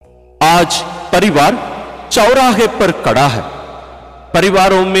आज परिवार चौराहे पर खड़ा है।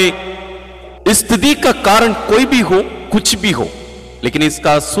 परिवारों में स्थिति का कारण कोई भी हो, कुछ भी हो, लेकिन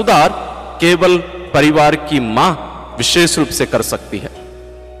इसका सुधार केवल परिवार की मां विशेष रूप से कर सकती है।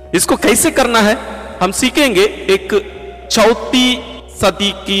 इसको कैसे करना है हम सीखेंगे एक चौथी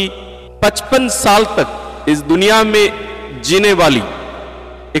सदी की 55 साल तक इस दुनिया में जीने वाली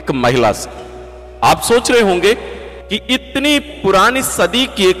एक महिला से। आप सोच रहे होंगे कि इतनी पुरानी सदी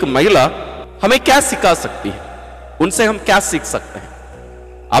की एक महिला हमें क्या सिखा सकती है, उनसे हम क्या सीख सकते हैं।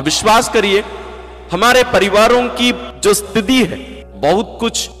 आप विश्वास करिए, हमारे परिवारों की जो स्थिति है बहुत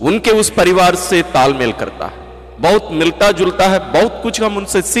कुछ उनके उस परिवार से तालमेल करता है, बहुत मिलता जुलता है, बहुत कुछ हम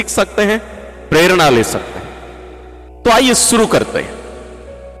उनसे सीख सकते हैं, प्रेरणा ले सकते हैं। तो आइए शुरू करते हैं।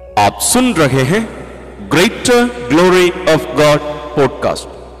 आप सुन रहे हैं greater glory of God podcast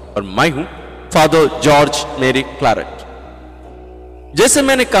और मैं हूं फादर जॉर्ज मेरी क्लैरेट। जैसे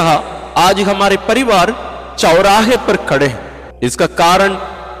मैंने कहा, आज हमारे परिवार चौराहे पर खड़े हैं। इसका कारण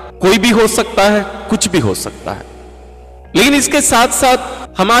कोई भी हो सकता है, कुछ भी हो सकता है, लेकिन इसके साथ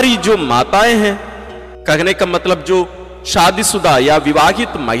साथ हमारी जो माताएं हैं, कहने का मतलब जो शादीशुदा या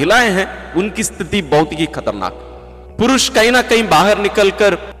विवाहित महिलाएं हैं, उनकी स्थिति बहुत ही खतरनाक है। पुरुष कहीं ना कहीं बाहर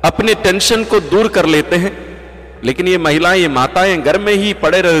निकलकर अपने टेंशन को दूर कर लेते हैं, लेकिन ये महिलाएं, ये माताएं घर में ही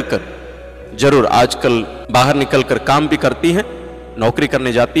पड़े रहकर जरूर आजकल बाहर निकलकर काम भी करती हैं, नौकरी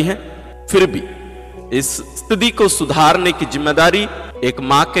करने जाती हैं, फिर भी इस स्थिति को सुधारने की जिम्मेदारी एक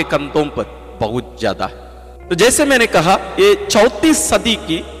मां के कंधों पर बहुत ज्यादा है। तो जैसे मैंने कहा, ये चौथी सदी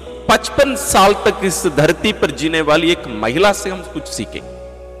की 55 साल तक इस धरती पर जीने वाली एक महिला से हम कुछ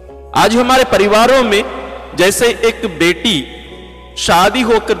सीखेंगे। आज हमारे परिवारों में जैसे एक बेटी शादी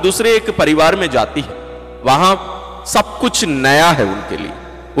होकर दूसरे एक परिवार में जाती है, वहां सब कुछ नया है उनके लिए,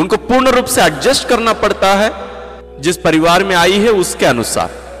 उनको पूर्ण रूप से एडजस्ट करना पड़ता है जिस परिवार में आई है उसके अनुसार।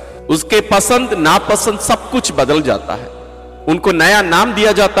 उसके पसंद नापसंद सब कुछ बदल जाता है, उनको नया नाम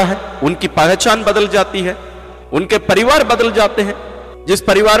दिया जाता है, उनकी पहचान बदल जाती है, उनके परिवार बदल जाते हैं। जिस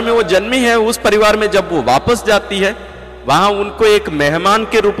परिवार में वो जन्मी है उस परिवार में जब वो वापस जाती है, वहां उनको एक मेहमान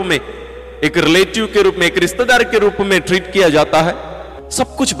के रूप में, एक रिलेटिव के रूप में, एक रिश्तेदार के रूप में ट्रीट किया जाता है।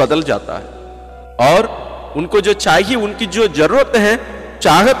 सब कुछ बदल जाता है और उनको जो चाहिए, उनकी जो जरूरत है,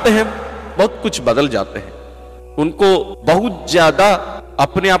 चाहते हैं, बहुत कुछ बदल जाते हैं। उनको बहुत ज्यादा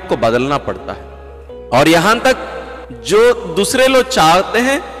अपने आप को बदलना पड़ता है और यहां तक जो दूसरे लोग चाहते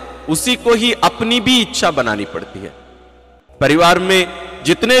हैं उसी को ही अपनी भी इच्छा बनानी पड़ती है। परिवार में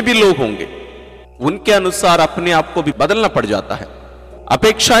जितने भी लोग होंगे उनके अनुसार अपने आप को भी बदलना पड़ जाता है।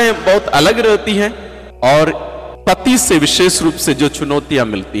 अपेक्षाएं बहुत अलग रहती हैं और पति से विशेष रूप से जो चुनौतियां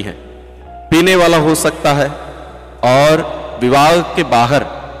मिलती हैं, पीने वाला हो सकता है और विवाह के बाहर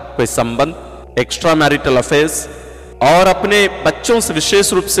कोई संबंध, एक्स्ट्रा मैरिटल अफेयर्स, और अपने बच्चों से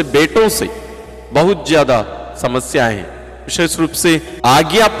विशेष रूप से बेटों से बहुत ज्यादा समस्याएं हैं। विशेष रूप से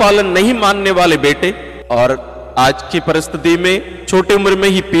आज्ञा पालन नहीं मानने वाले बेटे और आज की परिस्थिति में छोटी उम्र में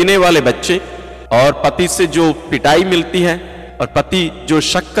ही पीने वाले बच्चे, और पति से जो पिटाई मिलती है और पति जो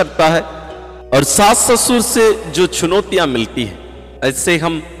शक करता है, और सास ससुर से जो चुनौतियां मिलती है। ऐसे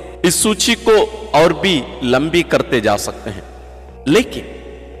हम इस सूची को और भी लंबी करते जा सकते हैं। लेकिन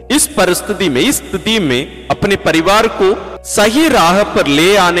इस परिस्थिति में, इस स्थिति में अपने परिवार को सही राह पर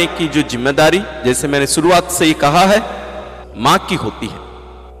ले आने की जो जिम्मेदारी, जैसे मैंने शुरुआत से ही कहा है, मां की होती है।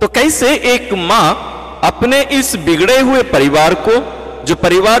 तो कैसे एक मां अपने इस बिगड़े हुए परिवार को, जो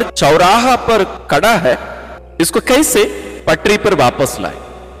परिवार चौराहा पर खड़ा है, इसको कैसे पटरी पर वापस लाए?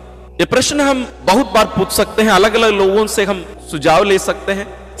 ये प्रश्न हम बहुत बार पूछ सकते हैं, अलग अलग लोगों से हम सुझाव ले सकते हैं,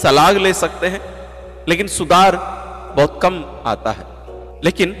 सलाह ले सकते हैं, लेकिन सुधार बहुत कम आता है।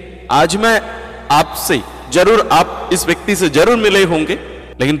 लेकिन आज मैं आपसे जरूर, आप इस व्यक्ति से जरूर मिले होंगे,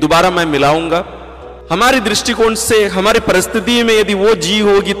 लेकिन दोबारा मैं मिलाऊंगा। हमारे दृष्टिकोण से, हमारी परिस्थिति में यदि वो जी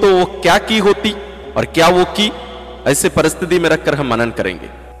होगी तो वो क्या की होती और क्या वो की, ऐसे परिस्थिति में रखकर हम मनन करेंगे।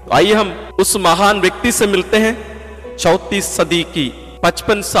 तो आइए हम उस महान व्यक्ति से मिलते हैं, चौथी सदी की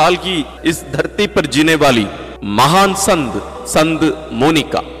 55 साल की इस धरती पर जीने वाली महान संत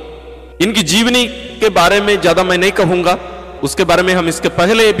मोनिका। इनकी जीवनी के बारे में ज्यादा मैं नहीं कहूंगा, उसके बारे में हम इसके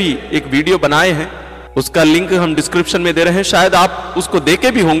पहले भी एक वीडियो बनाए हैं, उसका लिंक हम डिस्क्रिप्शन में दे रहे हैं। शायद आप उसको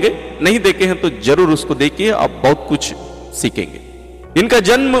देखे भी होंगे, नहीं देखे हैं तो जरूर उसको देखिए, आप बहुत कुछ सीखेंगे। इनका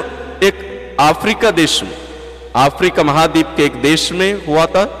जन्म एक अफ्रीका देश में, अफ्रीका महाद्वीप के एक देश में हुआ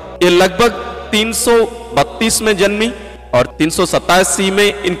था। ये लगभग 332 में जन्मी और 387 में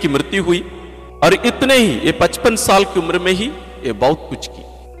इनकी मृत्यु हुई, और इतने ही, ये 55 साल की उम्र में ही ये बहुत कुछ की।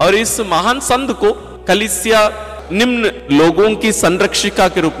 और इस महान संत को कलीसिया निम्न लोगों की संरक्षिका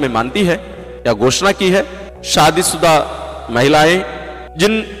के रूप में मानती है या घोषणा की है। शादीशुदा महिलाएं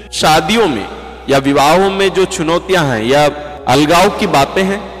जिन शादियों में या विवाहों में जो चुनौतियां हैं या अलगाव की बातें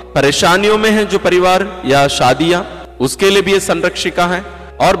हैं, परेशानियों में हैं जो परिवार या शादियां, उसके लिए भी ये संरक्षिका है।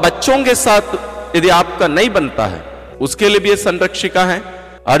 और बच्चों के साथ यदि आपका नहीं बनता है उसके लिए भी ये संरक्षिका है।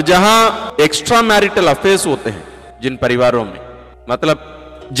 और जहां एक्स्ट्रा मैरिटल अफेयर्स होते हैं जिन परिवारों में,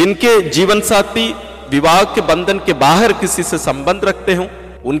 मतलब जिनके जीवन साथी विवाह के बंधन के बाहर किसी से संबंध रखते हो,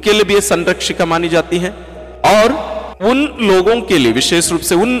 उनके लिए भी ये संरक्षिका मानी जाती है। और उन लोगों के लिए, विशेष रूप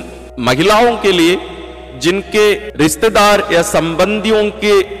से उन महिलाओं के लिए जिनके रिश्तेदार या संबंधियों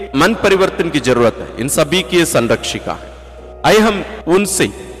के मन परिवर्तन की जरूरत है, इन सभी की ये संरक्षिका है। आइए हम उनसे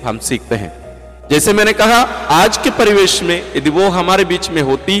हम सीखते हैं। जैसे मैंने कहा, आज के परिवेश में यदि वो हमारे बीच में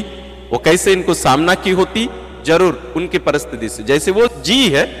होती, वो कैसे इनको सामना की होती, जरूर उनकी परिस्थिति से जैसे वो जी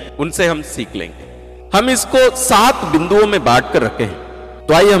है उनसे हम सीख लेंगे। हम इसको 7 बिंदुओं में बांट कर रखे हैं,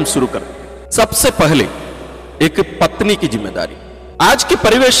 तो आइए हम शुरू करते हैं। सबसे पहले एक पत्नी की जिम्मेदारी। आज के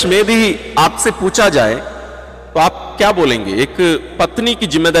परिवेश में यदि आपसे पूछा जाए तो आप क्या बोलेंगे, एक पत्नी की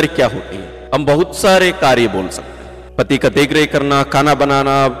जिम्मेदारी क्या होती है? हम बहुत सारे कार्य बोल सकते हैं। पति का देखरेख करना, खाना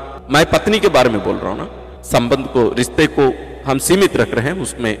बनाना, मैं पत्नी के बारे में बोल रहा हूं ना, संबंध को, रिश्ते को हम सीमित रख रहे हैं,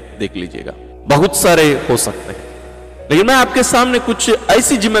 उसमें देख लीजिएगा, बहुत सारे हो सकते हैं। लेकिन मैं आपके सामने कुछ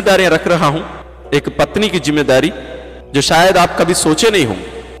ऐसी जिम्मेदारियां रख रहा हूं, एक पत्नी की जिम्मेदारी, जो शायद आप कभी सोचे नहीं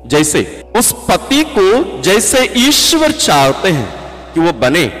होंगे। जैसे उस पति को जैसे ईश्वर चाहते हैं कि वो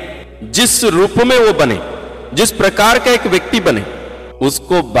बने, जिस रूप में वो बने, जिस प्रकार का एक व्यक्ति बने,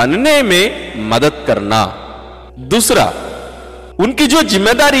 उसको बनने में मदद करना। दूसरा, उनकी जो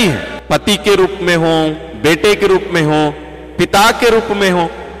जिम्मेदारी है, पति के रूप में हो, बेटे के रूप में हो, पिता के रूप में हो,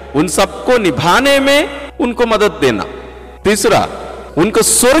 उन सबको निभाने में उनको मदद देना। तीसरा, उनको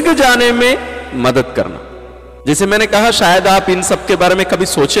स्वर्ग जाने में मदद करना। जैसे मैंने कहा, शायद आप इन सब के बारे में कभी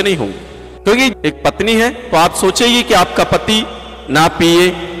सोचे नहीं होंगे, क्योंकि एक पत्नी है तो आप सोचेगी कि आपका पति ना पिए,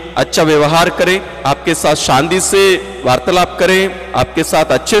 अच्छा व्यवहार करे, आपके साथ शांति से वार्तालाप करे, आपके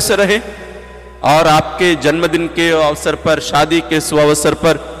साथ अच्छे से रहे, और आपके जन्मदिन के अवसर पर, शादी के शुभ अवसर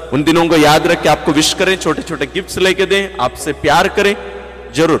पर उन दिनों को याद रख के आपको विश करें, छोटे छोटे गिफ्ट्स लेके दें, आपसे प्यार करें।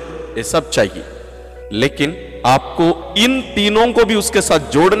 जरूर ये सब चाहिए, लेकिन आपको इन तीनों को भी उसके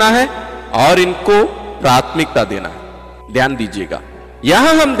साथ जोड़ना है और इनको प्राथमिकता देना है। ध्यान दीजिएगा,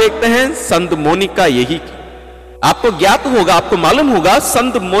 यहां हम देखते हैं संत मोनिका यही की। आपको ज्ञात होगा, आपको मालूम होगा,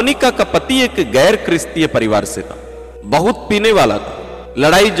 संत मोनिका का पति एक गैर क्रिस्तीय परिवार से था, बहुत पीने वाला था,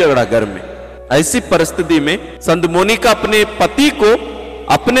 लड़ाई झगड़ा घर में। ऐसी परिस्थिति में संत मोनिका अपने पति को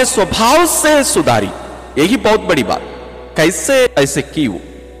अपने स्वभाव से सुधारी। यही बहुत बड़ी बात। कैसे ऐसे की? वो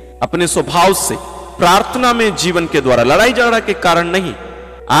अपने स्वभाव से, प्रार्थना में, जीवन के द्वारा, लड़ाई झगड़ा के कारण नहीं।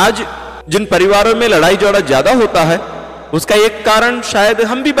 आज जिन परिवारों में लड़ाई झगड़ा ज्यादा होता है, उसका एक कारण शायद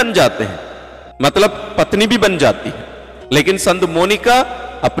हम भी बन जाते हैं, मतलब पत्नी भी बन जाती है। लेकिन संत मोनिका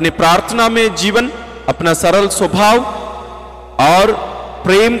अपने प्रार्थना में जीवन, अपना सरल स्वभाव और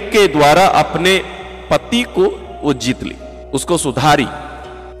प्रेम के द्वारा अपने पति को वो जीत ली, उसको सुधारी,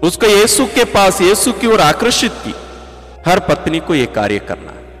 उसको यीशु के पास, यीशु की ओर आकर्षित की। हर पत्नी को यह कार्य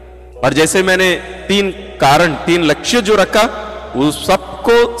करना है। और जैसे मैंने 3 कारण, 3 लक्ष्य जो रखा, उस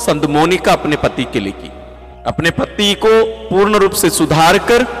सबको संत मोनिका अपने पति के लिए की। अपने पति को पूर्ण रूप से सुधार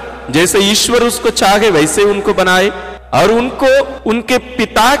कर, जैसे ईश्वर उसको चाहे वैसे उनको बनाए, और उनको उनके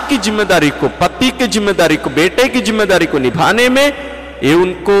पिता की जिम्मेदारी को, पति की जिम्मेदारी को, बेटे की जिम्मेदारी को निभाने में ये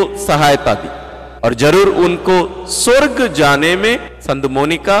उनको सहायता दी, और जरूर उनको स्वर्ग जाने में संत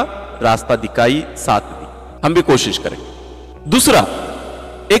मोनिका रास्ता दिखाई, साथ दी। हम भी कोशिश करेंगे। दूसरा,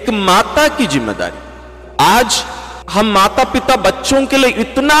 एक माता की जिम्मेदारी। आज हम माता पिता बच्चों के लिए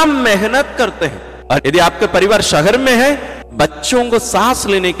इतना मेहनत करते हैं, और यदि आपका परिवार शहर में है, बच्चों को सांस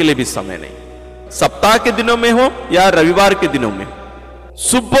लेने के लिए भी समय नहीं। सप्ताह के दिनों में हो या रविवार के दिनों में,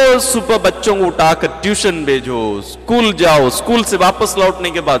 सुबह सुबह बच्चों को उठाकर ट्यूशन भेजो, स्कूल जाओ, स्कूल से वापस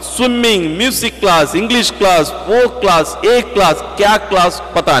लौटने के बाद swimming, music class, English class, वो क्लास, एक क्लास, क्या क्लास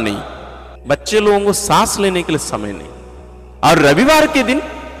पता नहीं। बच्चे लोगों को सांस लेने के लिए समय नहीं। और रविवार के दिन,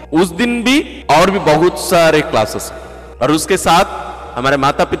 उस दिन भी और भी बहुत सारे क्लासेस, और उसके साथ हमारे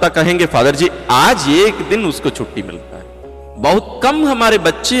माता पिता कहेंगे, फादर जी आज एक दिन उसको छुट्टी मिलता है। बहुत कम हमारे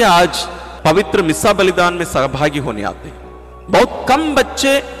बच्चे आज पवित्र मिस्सा बलिदान में सहभागी होने आते हैं। बहुत कम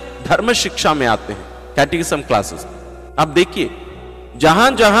बच्चे धर्म शिक्षा में आते हैं, कैटेकिज्म क्लासेस। अब देखिए,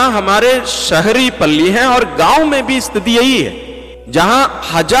 जहां जहां हमारे शहरी पल्ली हैं और गांव में भी स्थिति यही है, जहां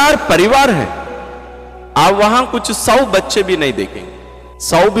 1000 परिवार हैं, आप वहां कुछ 100 बच्चे भी नहीं देखेंगे।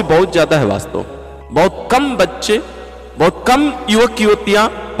 100 भी बहुत ज्यादा है वास्तव। बहुत कम बच्चे, बहुत कम युवक युवतियां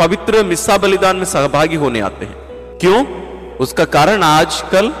पवित्र मिस्सा बलिदान में सहभागी होने आते हैं। क्यों? उसका कारण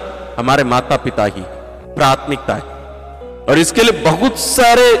आजकल हमारे माता पिता ही प्राथमिकता है। और इसके लिए बहुत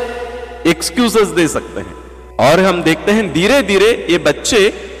सारे एक्सक्यूजेस दे सकते हैं। और हम देखते हैं धीरे धीरे ये बच्चे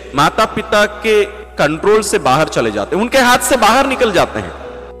माता पिता के कंट्रोल से बाहर चले जाते हैं, उनके हाथ से बाहर निकल जाते हैं।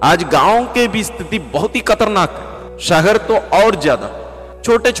 आज गांव के भी स्थिति बहुत ही खतरनाक है, शहर तो और ज्यादा।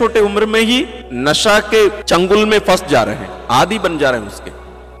 छोटे छोटे उम्र में ही नशा के चंगुल में फंस जा रहे हैं, आदी बन जा रहे हैं उसके।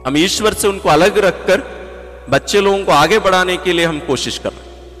 हम ईश्वर से उनको अलग रखकर बच्चे लोगों को आगे बढ़ाने के लिए हम कोशिश कर रहे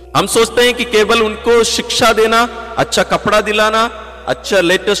हैं। हम सोचते हैं कि केवल उनको शिक्षा देना, अच्छा कपड़ा दिलाना, अच्छा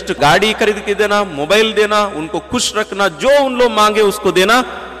लेटेस्ट गाड़ी खरीद के देना, मोबाइल देना, उनको खुश रखना, जो उन लोग मांगे उसको देना,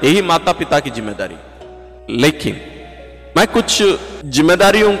 यही माता पिता की जिम्मेदारी। लेकिन मैं कुछ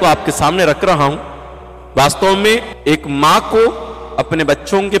जिम्मेदारियों को आपके सामने रख रहा हूं। वास्तव में एक मां को अपने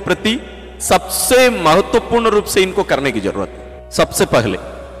बच्चों के प्रति सबसे महत्वपूर्ण रूप से इनको करने की जरूरत है। सबसे पहले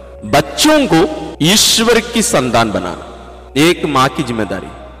बच्चों को ईश्वर की संतान बनाना एक मां की जिम्मेदारी।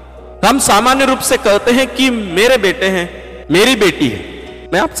 हम सामान्य रूप से कहते हैं कि मेरे बेटे हैं, मेरी बेटी है।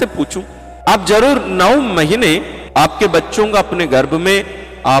 मैं आपसे पूछूं, आप जरूर 9 महीने आपके बच्चों को अपने गर्भ में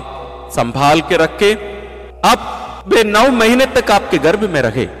आप संभाल के रखे, आप वे 9 महीने तक आपके गर्भ में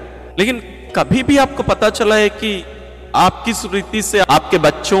रहे, लेकिन कभी भी आपको पता चला है कि आप किस रीति से आपके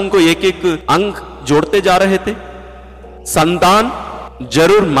बच्चों को एक एक अंग जोड़ते जा रहे थे? संतान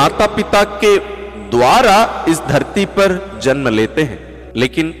जरूर माता पिता के द्वारा इस धरती पर जन्म लेते हैं,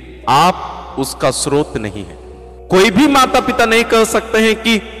 लेकिन आप उसका स्रोत नहीं है। कोई भी माता पिता नहीं कह सकते हैं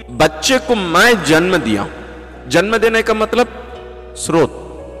कि बच्चे को मैं जन्म दिया। जन्म देने का मतलब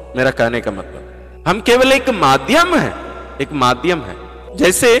स्रोत, मेरा कहने का मतलब हम केवल एक माध्यम है, एक माध्यम है।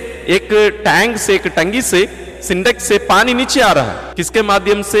 जैसे एक टैंक से, एक टंकी से, सिंटेक्स से पानी नीचे आ रहा है, किसके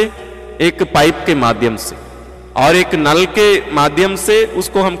माध्यम से? एक पाइप के माध्यम से, और एक नल के माध्यम से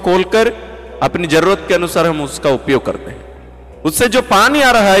उसको हम खोलकर अपनी जरूरत के अनुसार हम उसका उपयोग करते हैं। उससे जो पानी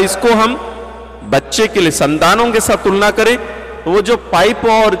आ रहा है, इसको हम बच्चे के लिए संतानों के साथ तुलना करें तो वो जो पाइप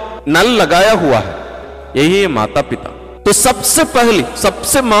और नल लगाया हुआ है, यही है माता पिता। तो सबसे पहली,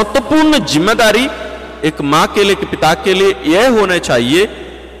 सबसे महत्वपूर्ण जिम्मेदारी एक मां के लिए, एक पिता के लिए यह होना चाहिए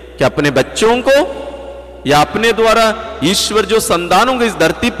कि अपने बच्चों को या अपने द्वारा ईश्वर जो संतानों को इस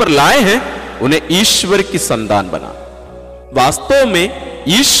धरती पर लाए हैं, उन्हें ईश्वर की संतान बना। वास्तव में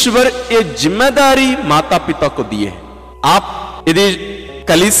ईश्वर ये जिम्मेदारी माता पिता को दिए है। आप यदि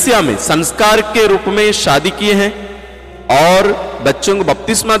कलीसिया में संस्कार के रूप में शादी किए हैं और बच्चों को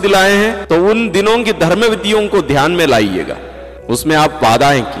बपतिस्मा दिलाए हैं, तो उन दिनों की धर्म विधियों को ध्यान में लाइएगा। उसमें आप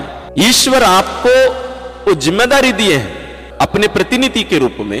वादाएं की, ईश्वर आपको वो जिम्मेदारी दिए हैं अपने प्रतिनिधि के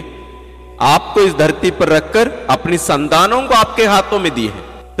रूप में, आपको इस धरती पर रखकर अपनी संतानों को आपके हाथों में दिए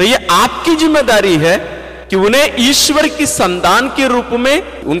हैं। तो ये आपकी जिम्मेदारी है कि उन्हें ईश्वर की संतान के रूप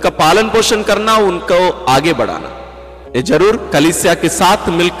में उनका पालन पोषण करना, उनको आगे बढ़ाना। ये जरूर कलीसिया के साथ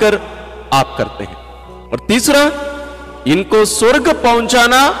मिलकर आप करते हैं। और तीसरा, इनको स्वर्ग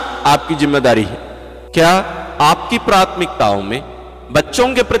पहुंचाना आपकी जिम्मेदारी है। क्या आपकी प्राथमिकताओं में बच्चों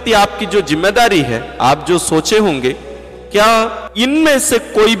के प्रति आपकी जो जिम्मेदारी है, आप जो सोचे होंगे, क्या इनमें से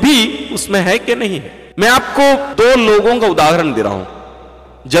कोई भी उसमें है कि नहीं है? मैं आपको 2 लोगों का उदाहरण दे रहा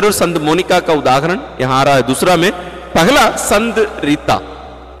हूं। जरूर संत मोनिका का उदाहरण यहां आ रहा है दूसरा में। पहला संत रीता।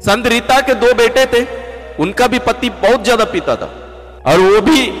 संत रीता के 2 बेटे थे। उनका भी पति बहुत ज्यादा पीता था और वो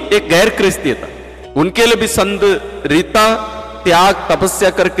भी एक गैर क्रिस्तीय था। उनके लिए भी संत रीता त्याग तपस्या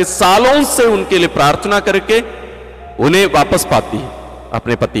करके सालों से उनके लिए प्रार्थना करके उन्हें वापस पाती है,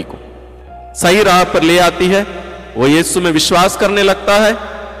 अपने पति को सही राह पर ले आती है। वो यीशु में विश्वास करने लगता है,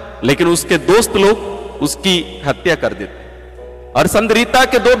 लेकिन उसके दोस्त लोग उसकी हत्या कर देते हैं। और संत रीता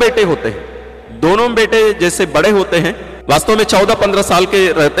के 2 बेटे होते हैं। दोनों बेटे जैसे बड़े होते हैं, वास्तव में 14-15 साल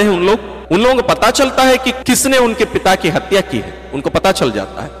के रहते हैं उन लोगों को पता चलता है कि किसने उनके पिता की हत्या की है। उनको पता चल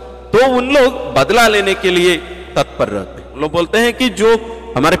जाता है, तो उन लोग बदला लेने के लिए तत्पर रहते हैं। लोग बोलते हैं कि जो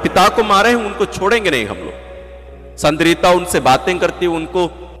हमारे पिता को मारे हैं उनको छोड़ेंगे नहीं हम लोग। संत रीता उनसे बातें करती है, उनको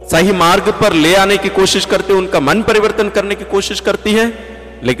सही मार्ग पर ले आने की कोशिश करती है, उनका मन परिवर्तन करने की कोशिश करती है,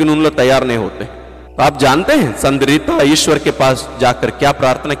 लेकिन उन लोग तैयार नहीं होते। तो आप जानते हैं संत रीता ईश्वर के पास जाकर क्या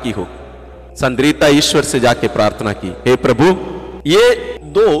प्रार्थना की हो? संत रीता ईश्वर से जाके प्रार्थना की, हे प्रभु, ये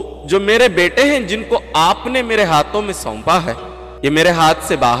 2 जो मेरे बेटे हैं जिनको आपने मेरे हाथों में सौंपा है, ये मेरे हाथ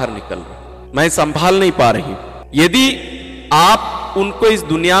से बाहर निकल रहे, मैं संभाल नहीं पा रही। यदि आप उनको इस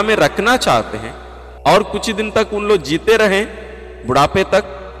दुनिया में रखना चाहते हैं और कुछ ही दिन तक उन लोग जीते रहें बुढ़ापे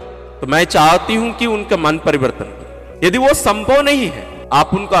तक, तो मैं चाहती हूं कि उनका मन परिवर्तन करें। यदि वो संभव नहीं है,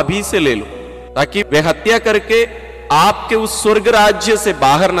 आप उनको अभी से ले लो, ताकि वे हत्या करके आपके उस स्वर्ग राज्य से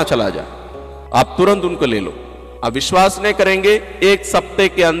बाहर ना चला जाए। आप तुरंत उनको ले लो। आप विश्वास नहीं करेंगे, 1 सप्ताह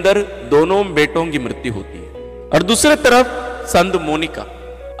के अंदर दोनों बेटों की मृत्यु होती है। और दूसरी तरफ संत मोनिका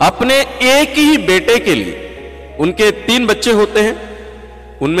अपने एक ही बेटे के लिए उनके 3 बच्चे होते हैं,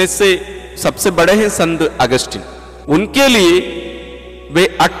 उनमें से सबसे बड़े हैं संत अगस्टिन। उनके लिए वे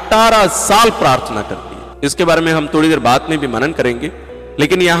 18 साल प्रार्थना करती है। इसके बारे में हम थोड़ी देर बाद में भी मनन करेंगे,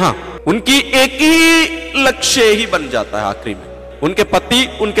 लेकिन यहां उनकी एक ही लक्ष्य ही बन जाता है। आखिरी में उनके पति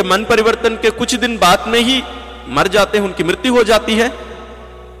उनके मन परिवर्तन के कुछ दिन बाद में ही मर जाते हैं, उनकी मृत्यु हो जाती है,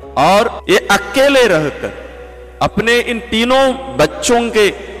 और ये अकेले रहकर अपने इन तीनों बच्चों के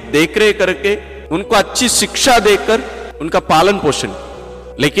देखरेख करके उनको अच्छी शिक्षा देकर उनका पालन पोषण।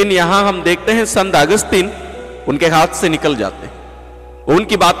 लेकिन यहां हम देखते हैं संत अगस्तीन उनके हाथ से निकल जाते हैं, वो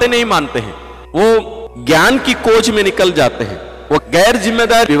उनकी बातें नहीं मानते हैं, वो ज्ञान की खोज में निकल जाते हैं, वो गैर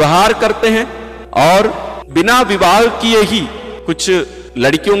जिम्मेदार व्यवहार करते हैं और बिना विवाह किए ही कुछ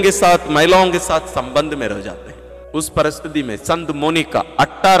लड़कियों के साथ, महिलाओं के साथ संबंध में रह जाते हैं। उस परिस्थिति में संत मोनिका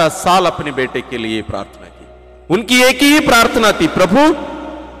 18 साल अपने बेटे के लिए प्रार्थना की। उनकी एक ही प्रार्थना थी, प्रभु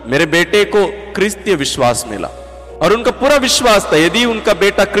मेरे बेटे को क्रिस्तीय विश्वास मिला, और उनका पूरा विश्वास था यदि उनका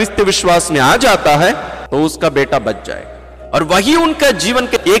बेटा क्रिस्तीय विश्वास में आ जाता है तो उसका बेटा बच जाएगा। और वही उनका जीवन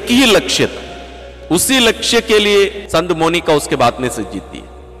का एक ही लक्ष्य था। उसी लक्ष्य के लिए संत मोनिका उसके बातने से जीती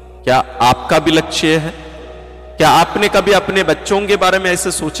है। क्या आपका भी लक्ष्य है? क्या आपने कभी अपने बच्चों के बारे में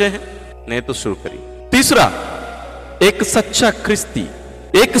ऐसे सोचे हैं? नहीं तो शुरू करिए। तीसरा, एक सच्चा क्रिस्ती।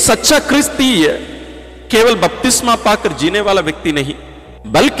 एक सच्चा क्रिस्ती केवल बपतिस्मा पाकर जीने वाला व्यक्ति नहीं,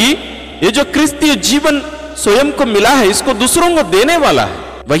 बल्कि ये जो क्रिस्तीय जीवन स्वयं को मिला है इसको दूसरों को देने वाला है,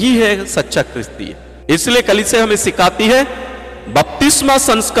 वही है सच्चा क्रिस्ती। इसलिए कलीसिया हमें सिखाती है बपतिस्मा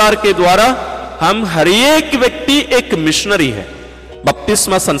संस्कार के द्वारा हम हर एक व्यक्ति एक मिशनरी है।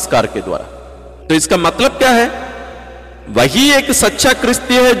 बपतिस्मा संस्कार के द्वारा, तो इसका मतलब क्या है? वही एक सच्चा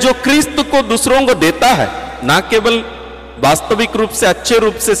क्रिस्ती है जो क्रिस्त को दूसरों को देता है, ना केवल वास्तविक रूप से, अच्छे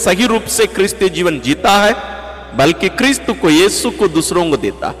रूप से, सही रूप से क्रिस्तीय जीवन जीता है, बल्कि क्रिस्त को, यीशु को दूसरों को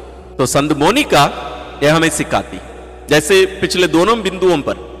देता है। तो संत मोनिका यह हमें सिखाती, जैसे पिछले दोनों बिंदुओं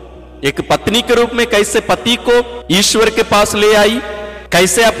पर, एक पत्नी के रूप में कैसे पति को ईश्वर के पास ले आई,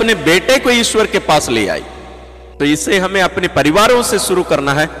 कैसे अपने बेटे को ईश्वर के पास ले आई। तो इसे हमें अपने परिवारों से शुरू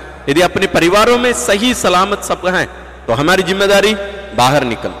करना है। यदि अपने परिवारों में सही सलामत सब हैं तो हमारी जिम्मेदारी बाहर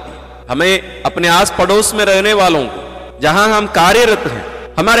निकलती है। हमें अपने आस पड़ोस में रहने वालों को, जहां हम कार्यरत हैं,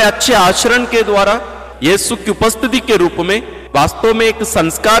 हमारे अच्छे आचरण के द्वारा यीशु की उपस्थिति के रूप में, वास्तव में एक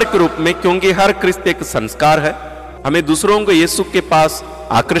संस्कार के रूप में, क्योंकि हर क्रिस्त एक संस्कार है, हमें दूसरों को यीशु के पास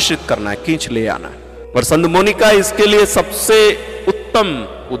आकर्षित करना है, खींच ले आना है। और संत मोनिका इसके लिए सबसे उत्तम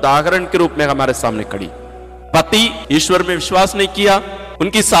उदाहरण के रूप में हमारे सामने खड़ी। पति ईश्वर में विश्वास नहीं किया,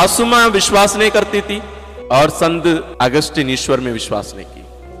 उनकी सासू मां विश्वास नहीं करती थी, और संत अगस्टिन ईश्वर में विश्वास नहीं की।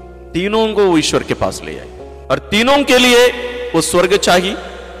 तीनों को वो ईश्वर के पास ले आए, और तीनों के लिए वो स्वर्ग चाहिए।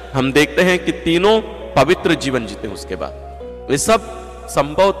 हम देखते हैं कि तीनों पवित्र जीवन जीते। उसके बाद वे सब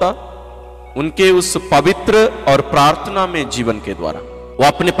संभव था उनके उस पवित्र और प्रार्थना में जीवन के द्वारा। वो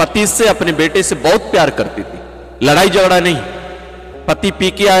अपने पति से, अपने बेटे से बहुत प्यार करती थी, लड़ाई झगड़ा नहीं। पति पी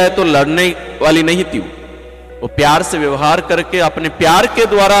के आया तो लड़ने वाली नहीं थी, वो प्यार से व्यवहार करके अपने प्यार के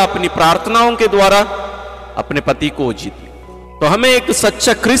द्वारा, अपनी प्रार्थनाओं के द्वारा अपने पति को जीत ली। तो हमें एक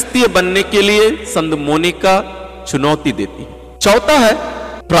सच्चा क्रिस्तीय बनने के लिए संत मोनिका चुनौती देती है। चौथा है,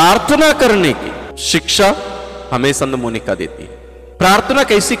 प्रार्थना करने की शिक्षा हमें संत मोनिका देती है। प्रार्थना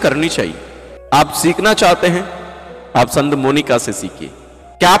कैसी करनी चाहिए? आप सीखना चाहते हैं, आप संत मोनिका से सीखिए।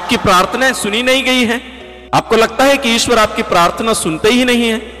 क्या आपकी प्रार्थनाएं सुनी नहीं गई हैं? आपको लगता है कि ईश्वर आपकी प्रार्थना सुनते ही नहीं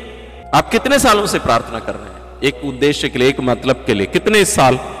है? आप कितने सालों से प्रार्थना कर रहे हैं एक उद्देश्य के लिए, एक मतलब के लिए? कितने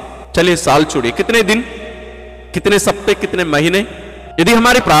साल? चलिए साल छोड़िए, कितने दिन, कितने सप्ताह, कितने महीने? यदि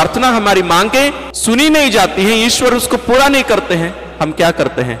हमारी प्रार्थना, हमारी मांगे सुनी नहीं जाती हैं, ईश्वर उसको पूरा नहीं करते हैं, हम क्या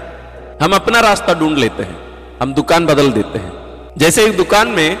करते हैं? हम अपना रास्ता ढूंढ लेते हैं, हम दुकान बदल देते हैं। जैसे एक दुकान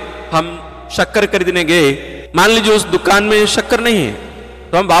में हम शक्कर खरीदने गए, मान लीजिए उस दुकान में शक्कर नहीं है,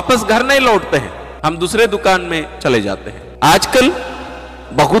 तो हम वापस घर नहीं लौटते हैं, हम दूसरे दुकान में चले जाते हैं। आजकल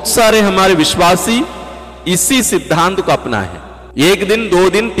बहुत सारे हमारे विश्वासी इसी सिद्धांत को अपनाए हैं। एक दिन, 2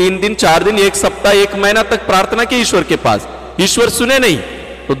 दिन, 3 दिन, 4 दिन, 1 सप्ताह, 1 महीना तक प्रार्थना की ईश्वर के पास, ईश्वर सुने नहीं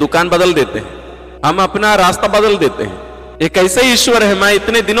तो दुकान बदल देते हैं, हम अपना रास्ता बदल देते हैं। एक ऐसे ईश्वर है, मैं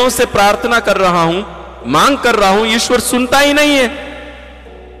इतने दिनों से प्रार्थना कर रहा हूं, मांग कर रहा हूं, ईश्वर सुनता ही नहीं है,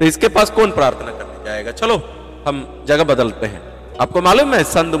 तो इसके पास कौन प्रार्थना करने जाएगा? चलो हम जगह बदलते हैं। आपको मालूम है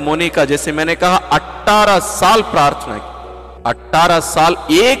संत मोनिका, जैसे मैंने कहा, 18 साल प्रार्थना की, 18 साल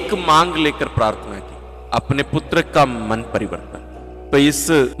एक मांग लेकर प्रार्थना की, अपने पुत्र का मन परिवर्तन। तो इस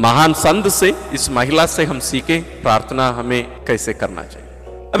महान संत से, इस महिला से हम सीखे प्रार्थना हमें कैसे करना चाहिए।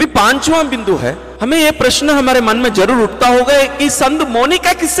 अभी 5वां बिंदु है, हमें यह प्रश्न हमारे मन में जरूर उठता होगा कि संत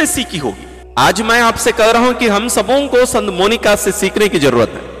मोनिका किससे सीखी होगी। आज मैं आपसे कह रहा हूं कि हम सबों को संत मोनिका से सीखने की जरूरत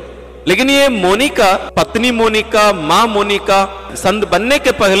है। लेकिन ये मोनिका, पत्नी मोनिका, मां मोनिका संत बनने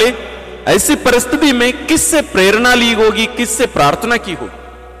के पहले ऐसी परिस्थिति में किससे प्रेरणा ली होगी, किससे प्रार्थना की होगी?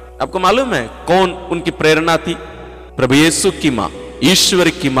 आपको मालूम है कौन उनकी प्रेरणा थी? प्रभु यीशु की मां, ईश्वर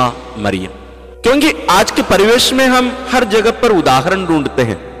की मां मरियम। क्योंकि आज के परिवेश में हम हर जगह पर उदाहरण ढूंढते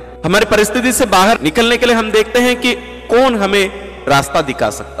हैं। हमारी परिस्थिति से बाहर निकलने के लिए हम देखते हैं कि कौन हमें रास्ता दिखा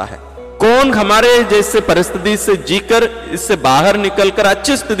सकता है, कौन हमारे जैसे परिस्थिति से जीकर इससे बाहर निकलकर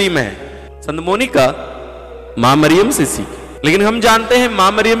अच्छी स्थिति में है। संत मोनिका मां मरियम से सीखी, लेकिन हम जानते हैं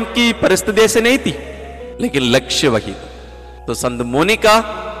मां मरियम की परिस्थिति ऐसे नहीं थी, लेकिन लक्ष्य वही था। तो संत मोनिका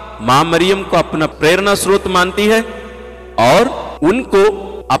मां मरियम को अपना प्रेरणा स्रोत मानती है और उनको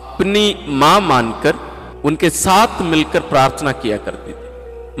अपनी मां मानकर उनके साथ मिलकर प्रार्थना किया करती थी।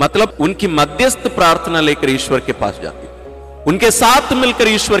 मतलब उनकी मध्यस्थ प्रार्थना लेकर ईश्वर के पास जाती थी, उनके साथ मिलकर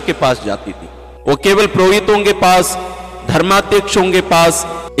ईश्वर के पास जाती थी। वो केवल पुरोहितों के पास, धर्माध्यक्षों के पास,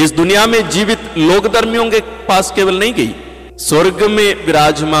 इस दुनिया में जीवित लोकधर्मियों के पास केवल नहीं गई, स्वर्ग में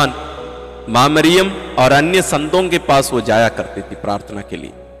विराजमान मां मरियम और अन्य संतों के पास वो जाया करती थी प्रार्थना के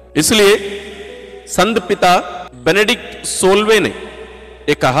लिए। इसलिए संत पिता बेनेडिक्ट 16वें ने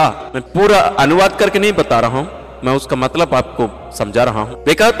ये कहा, मैं पूरा अनुवाद करके नहीं बता रहा हूं, मैं उसका मतलब आपको समझा रहा हूं।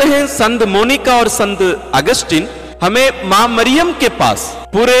 वे कहते हैं संत मोनिका और संत अगस्टिन हमें मां मरियम के पास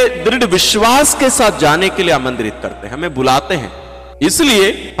पूरे दृढ़ विश्वास के साथ जाने के लिए आमंत्रित करते हैं, हमें बुलाते हैं।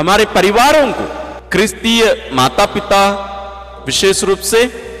 इसलिए हमारे परिवारों को क्रिस्तीय माता पिता विशेष रूप से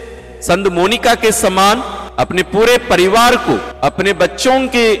संत मोनिका के समान अपने पूरे परिवार को, अपने बच्चों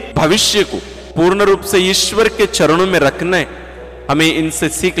के भविष्य को पूर्ण रूप से ईश्वर के चरणों में रखने हमें इनसे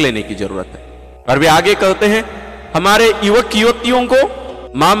सीख लेने की जरूरत है। और वे आगे कहते हैं हमारे युवक युवतियों को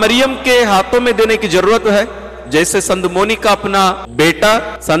मां मरियम के हाथों में देने की जरूरत है, जैसे संत मोनिका अपना बेटा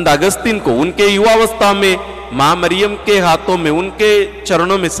संत अगस्तिन को उनके युवावस्था में मां मरियम के हाथों में, उनके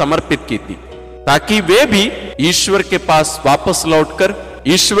चरणों में समर्पित की थी, ताकि वे भी ईश्वर के पास वापस लौटकर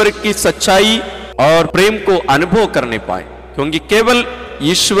ईश्वर की सच्चाई और प्रेम को अनुभव करने पाए। क्योंकि केवल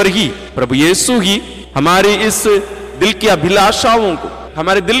ईश्वर ही, प्रभु यीशु ही हमारी इस दिल की अभिलाषाओं को,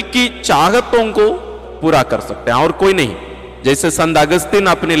 हमारे दिल की चाहतों को पूरा कर सकते हैं और कोई नहीं। जैसे संत अगस्तिन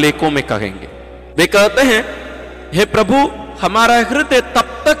अपने लेखों में कहेंगे, वे कहते हैं हे प्रभु, हमारा हृदय तब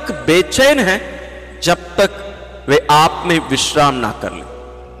तक बेचैन है जब तक वे आप में विश्राम ना कर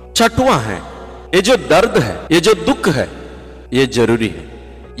ले। छठवां है, ये जो दर्द है, ये जो दुख है, ये जरूरी है।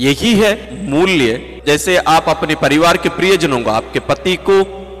 यही है मूल्य। जैसे आप अपने परिवार के प्रियजनों को, आपके पति को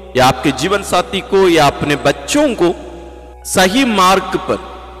या आपके जीवन साथी को या अपने बच्चों को सही मार्ग पर,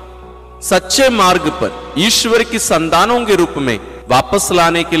 सच्चे मार्ग पर, ईश्वर की संतानों के रूप में वापस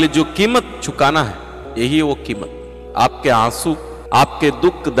लाने के लिए जो कीमत चुकाना है, यही है वो कीमत। आपके आंसू, आपके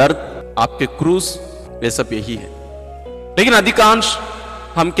दुख दर्द, आपके क्रूस, ये सब यही है। लेकिन अधिकांश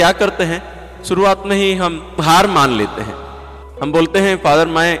हम क्या करते हैं, शुरुआत में ही हम हार मान लेते हैं। हम बोलते हैं फादर,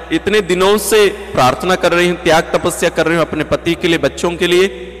 मैं इतने दिनों से प्रार्थना कर रही हूं, त्याग तपस्या कर रही हूं अपने पति के लिए, बच्चों के लिए,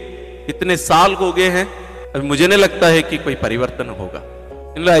 इतने साल हो गए हैं, अभी मुझे नहीं लगता है कि कोई परिवर्तन होगा,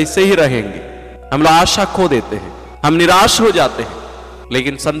 इन लोग ऐसे ही रहेंगे। हम लोग आशा खो देते हैं, हम निराश हो जाते हैं।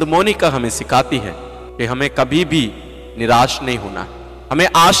 लेकिन संत मोनिका हमें सिखाती है कि हमें कभी भी निराश नहीं होना, हमें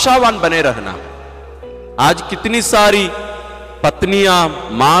आशावान बने रहना। आज कितनी सारी पत्नियां,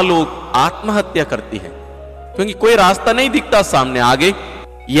 मां लोग आत्महत्या करती हैं क्योंकि कोई रास्ता नहीं दिखता सामने आगे,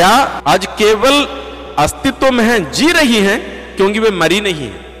 या आज केवल अस्तित्व में है, जी रही हैं क्योंकि वे मरी नहीं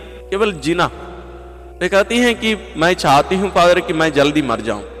है, केवल जीना। वे कहती हैं कि मैं चाहती हूं फादर कि मैं जल्दी मर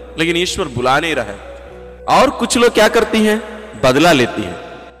जाऊं, लेकिन ईश्वर बुला नहीं रहा है। और कुछ लोग क्या करती हैं, बदला लेती हैं।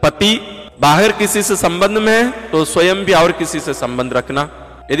 पति बाहर किसी से संबंध में है तो स्वयं भी और किसी से संबंध रखना।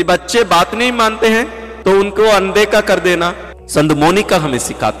 यदि बच्चे बात नहीं मानते हैं तो उनको अनदेखा कर देना। संत मोनिका हमें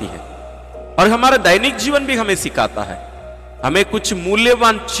सिखाती है और हमारा दैनिक जीवन भी हमें सिखाता है। हमें कुछ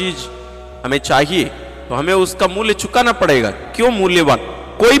मूल्यवान चीज हमें चाहिए तो हमें उसका मूल्य चुकाना पड़ेगा। क्यों मूल्यवान?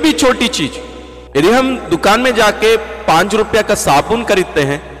 कोई भी छोटी चीज, यदि हम दुकान में जाके 5 रुपया का साबुन खरीदते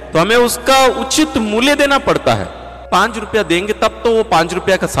हैं तो हमें उसका उचित मूल्य देना पड़ता है। 5 रुपया देंगे तब तो वो 5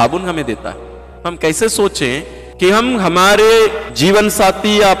 रुपया का साबुन हमें देता है। हम कैसे सोचें कि हम हमारे जीवन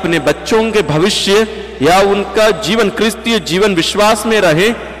साथी या अपने बच्चों के भविष्य या उनका जीवन क्रिस्तीय जीवन विश्वास में रहे,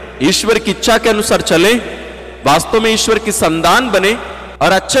 ईश्वर की इच्छा के अनुसार चले, वास्तव में ईश्वर की संतान बने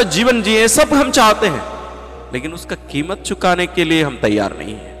और अच्छा जीवन जिए, सब हम चाहते हैं, लेकिन उसका कीमत चुकाने के लिए हम तैयार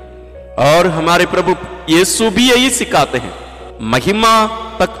नहीं है। और हमारे प्रभु यीशु भी यही सिखाते हैं, महिमा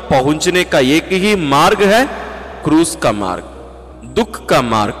तक पहुंचने का एक ही मार्ग है, क्रूस का मार्ग, दुख का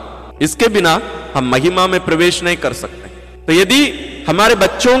मार्ग। इसके बिना हम महिमा में प्रवेश नहीं कर सकते। तो यदि हमारे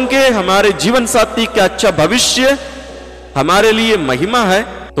बच्चों के, हमारे जीवन साथी का अच्छा भविष्य हमारे लिए महिमा है,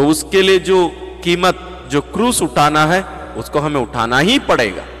 तो उसके लिए जो कीमत, जो क्रूस उठाना है, उसको हमें उठाना ही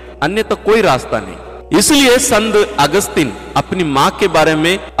पड़ेगा, अन्य तो कोई रास्ता नहीं। इसलिए संत अगस्तीन अपनी मां के बारे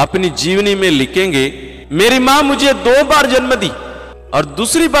में अपनी जीवनी में लिखेंगे, मेरी मां मुझे 2 बार जन्म दी और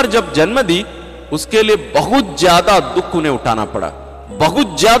दूसरी बार जब जन्म दी उसके लिए बहुत ज्यादा दुख उन्हें उठाना पड़ा,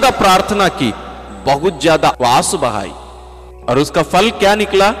 बहुत ज्यादा प्रार्थना की, बहुत ज्यादा आंसू बहाई, और उसका फल क्या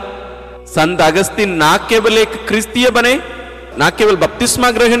निकला? संत अगस्तीन ना केवल एक क्रिस्तीय बने, ना केवल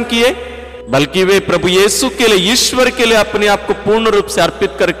बपतिस्मा ग्रहण किए, बल्कि वे प्रभु यीशु के लिए, ईश्वर के लिए अपने आप को पूर्ण रूप से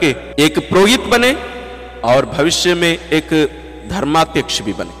अर्पित करके एक पुरोहित बने और भविष्य में एक धर्माध्यक्ष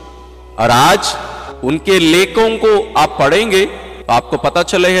भी बने। और आज उनके लेखों को आप पढ़ेंगे तो आपको पता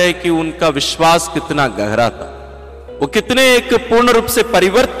चलेगा कि उनका विश्वास कितना गहरा था, वो कितने एक पूर्ण रूप से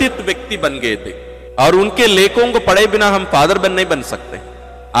परिवर्तित व्यक्ति बन गए थे। और उनके लेखों को पढ़े बिना हम फादर नहीं बन सकते।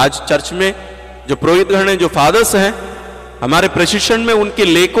 आज चर्च में जो पुरोहित गण हैं, जो फादर्स हैं, हमारे प्रशिक्षण में उनके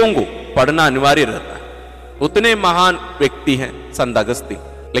लेखों को पढ़ना अनिवार्य रहता है। उतने महान व्यक्ति हैं संत अगस्तीन,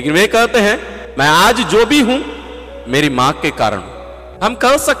 लेकिन वे कहते हैं मैं आज जो भी हूं मेरी मां के कारण। हम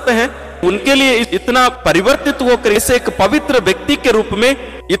कह सकते हैं उनके लिए इतना परिवर्तित होकर ऐसे एक पवित्र व्यक्ति के रूप में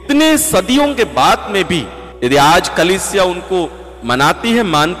इतने सदियों के बाद में भी यदि आज कलीसिया उनको मनाती है,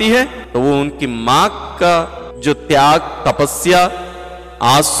 मानती है, तो वो उनकी मां का जो त्याग, तपस्या,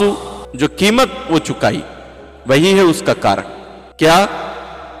 आंसू, जो कीमत वो चुकाई, वही है उसका कारण। क्या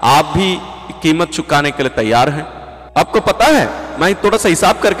आप भी कीमत चुकाने के लिए तैयार हैं? आपको पता है, मैं थोड़ा सा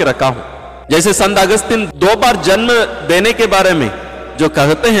हिसाब करके रखा हूं। जैसे संत अगस्तीन 2 बार जन्म देने के बारे में जो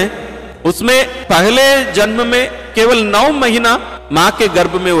कहते हैं, उसमें पहले जन्म में केवल 9 महीना मां के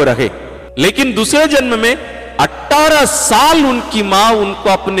गर्भ में वो रहे, लेकिन दूसरे जन्म में 18 साल उनकी मां उनको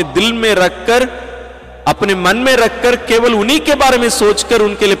अपने दिल में रखकर, अपने मन में रखकर, केवल उन्हीं के बारे में सोचकर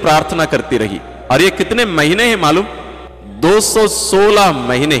उनके लिए प्रार्थना करती रही। और ये कितने महीने हैं मालूम? 216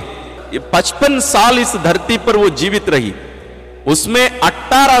 महीने। ये 55 साल इस धरती पर वो जीवित रही, उसमें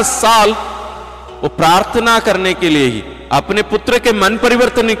 18 साल वो प्रार्थना करने के लिए ही, अपने पुत्र के मन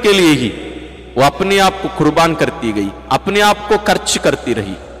परिवर्तन के लिए ही वो अपने आप को कुर्बान करती गई, अपने आप को खर्च करती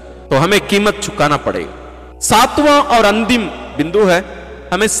रही। तो हमें कीमत चुकाना पड़ेगा। 7वां और अंतिम बिंदु है,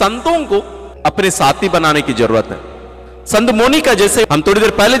 हमें संतों को अपने साथी बनाने की जरूरत है। संत मोनिका, जैसे हम थोड़ी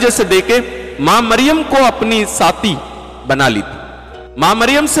देर पहले जैसे देखे, मां मरियम को अपनी साथी बना ली थी। मां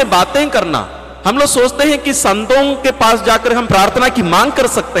मरियम से बातें करना, हम लोग सोचते हैं कि संतों के पास जाकर हम प्रार्थना की मांग कर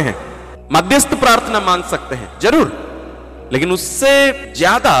सकते हैं, मध्यस्थ प्रार्थना मांग सकते हैं, जरूर, लेकिन उससे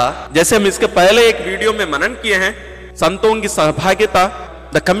ज्यादा, जैसे हम इसके पहले एक वीडियो में मनन किए हैं, संतों की सहभागिता,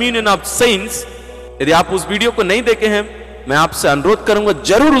 द कम्युनियन ऑफ सेंट्स, यदि आप उस वीडियो को नहीं देखे हैं, मैं आपसे अनुरोध करूंगा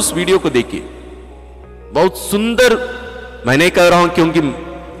जरूर उस वीडियो को देखिए। बहुत सुंदर, मैं नहीं कह रहा हूं क्योंकि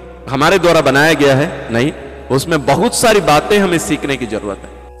हमारे द्वारा बनाया गया है, नहीं, उसमें बहुत सारी बातें हमें सीखने की जरूरत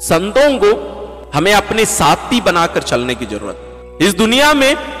है। संतों को हमें अपने साथी बनाकर चलने की जरूरत है। इस दुनिया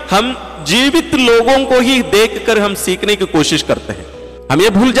में हम जीवित लोगों को ही देखकर हम सीखने की कोशिश करते हैं। हम ये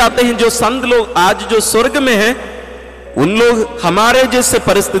भूल जाते हैं जो संत लोग आज जो स्वर्ग में हैं, उन लोग हमारे जैसे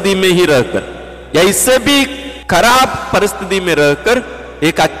परिस्थिति में ही रहकर या इससे भी खराब परिस्थिति में रहकर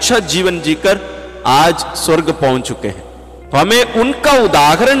एक अच्छा जीवन जीकर आज स्वर्ग पहुंच चुके हैं। तो हमें उनका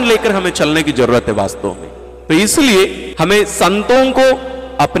उदाहरण लेकर हमें चलने की जरूरत है वास्तव में। तो इसलिए हमें संतों को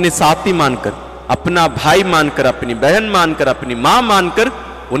अपने साथी मानकर, अपना भाई मानकर, अपनी बहन मानकर, अपनी मां मानकर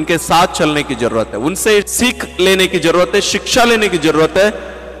उनके साथ चलने की जरूरत है। उनसे सीख लेने की जरूरत है, शिक्षा लेने की जरूरत है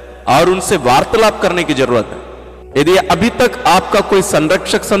और उनसे वार्तालाप करने की जरूरत है। यदि अभी तक आपका कोई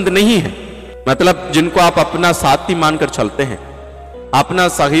संरक्षक संत नहीं है, मतलब जिनको आप अपना साथी मानकर चलते हैं, अपना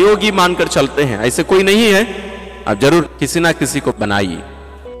सहयोगी मानकर चलते हैं, ऐसे कोई नहीं है, आप जरूर किसी ना किसी को बनाइए।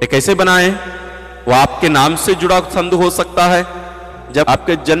 ये कैसे बनाए? वो आपके नाम से जुड़ा संत हो सकता है, जब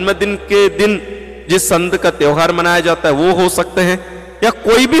आपके जन्मदिन के दिन जिस संत का त्योहार मनाया जाता है वो हो सकते हैं, या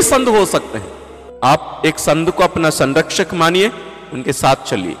कोई भी संत हो सकते हैं। आप एक संत को अपना संरक्षक मानिए, उनके साथ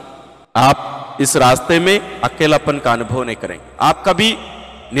चलिए। आप इस रास्ते में अकेलापन का अनुभव नहीं करेंगे, आप कभी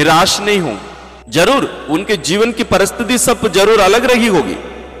निराश नहीं होंगे। जरूर उनके जीवन की परिस्थिति सब जरूर अलग रही होगी,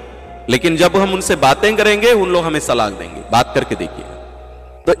 लेकिन जब हम उनसे बातें करेंगे, उन लोग हमें सलाह देंगे। बात करके देखिए।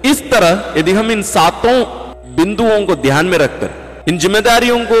 तो इस तरह यदि हम इन 7 बिंदुओं को ध्यान में रखकर, इन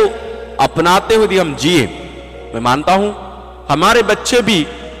जिम्मेदारियों को अपनाते हुए यदि हम जिए, मैं मानता हूं हमारे बच्चे भी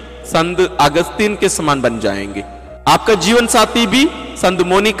संत अगस्तीन के समान बन जाएंगे। आपका जीवन साथी भी संत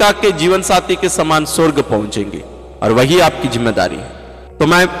मोनिका के जीवन साथी के समान स्वर्ग पहुंचेंगे, और वही आपकी जिम्मेदारी है। तो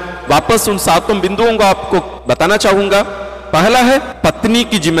मैं वापस उन 7 बिंदुओं को आपको बताना चाहूंगा। पहला है पत्नी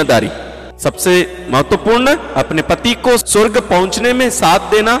की जिम्मेदारी, सबसे महत्वपूर्ण, अपने पति को स्वर्ग पहुंचने में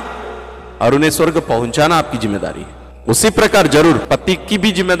साथ देना और उन्हें स्वर्ग पहुंचाना आपकी जिम्मेदारी है। उसी प्रकार जरूर पति की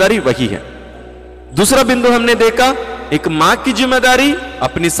भी जिम्मेदारी वही है। दूसरा बिंदु हमने देखा, एक मां की जिम्मेदारी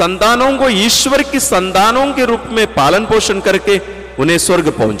अपनी संतानों को ईश्वर की संतानों के रूप में पालन पोषण करके उन्हें स्वर्ग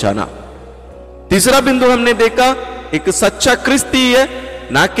पहुंचाना। तीसरा बिंदु हमने देखा, एक सच्चा क्रिस्ती है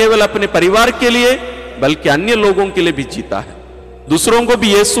ना केवल अपने परिवार के लिए बल्कि अन्य लोगों के लिए भी जीता है। दूसरों को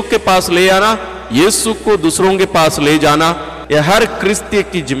भी यीशु के पास ले आना, यीशु को दूसरों के पास ले जाना, यह हर क्रिस्ती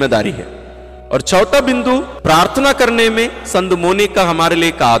की जिम्मेदारी है। और चौथा बिंदु, प्रार्थना करने में संत मोनिका हमारे लिए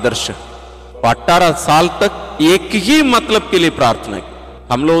एक आदर्श है। 18 साल तक एक ही मतलब के लिए प्रार्थना की।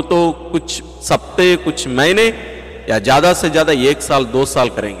 हम लोग तो कुछ सप्ताह, कुछ महीने या ज्यादा से ज्यादा 1 साल 2 साल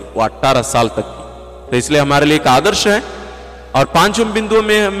करेंगे, वो 18 साल तक की। तो इसलिए हमारे लिए एक आदर्श है। और पांचवें बिंदु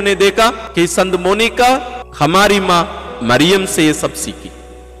में हमने देखा कि संत मोनिका हमारी मां मरियम से ये सब सीखी।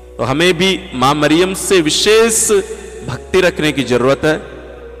 तो हमें भी मां मरियम से विशेष भक्ति रखने की जरूरत है।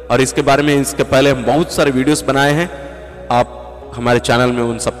 और इसके बारे में इसके पहले हम बहुत सारे वीडियोस बनाए हैं, आप हमारे चैनल में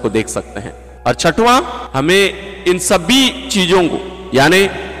उन सबको देख सकते हैं। और छठवां, हमें इन सभी चीजों को यानी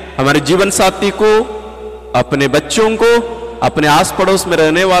हमारे जीवन साथी को, अपने बच्चों को, अपने आस पड़ोस में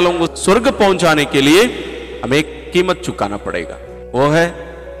रहने वालों को स्वर्ग पहुंचाने के लिए हमें एक कीमत चुकाना पड़ेगा। वो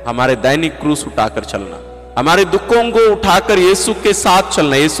है हमारे दैनिक क्रूस उठाकर चलना, हमारे दुखों को उठाकर यीशु के साथ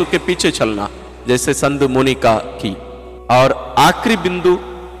चलना, यीशु के पीछे चलना, जैसे संत मोनिका की। और आखिरी बिंदु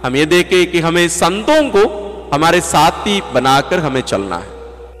हम ये देखें कि हमें संतों को हमारे साथी बनाकर हमें चलना है।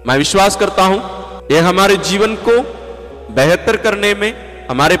 मैं विश्वास करता हूं यह हमारे जीवन को बेहतर करने में,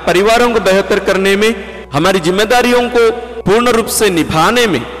 हमारे परिवारों को बेहतर करने में, हमारी जिम्मेदारियों को पूर्ण रूप से निभाने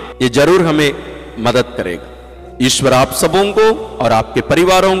में ये जरूर हमें मदद करेगा। ईश्वर आप सबों को और आपके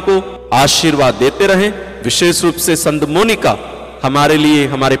परिवारों को आशीर्वाद देते रहें। विशेष रूप से संत मोनिका हमारे लिए,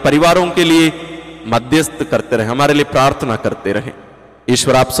 हमारे परिवारों के लिए मध्यस्थ करते रहें, हमारे लिए प्रार्थना करते रहें।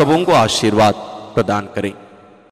 ईश्वर आप सबों को आशीर्वाद प्रदान करें।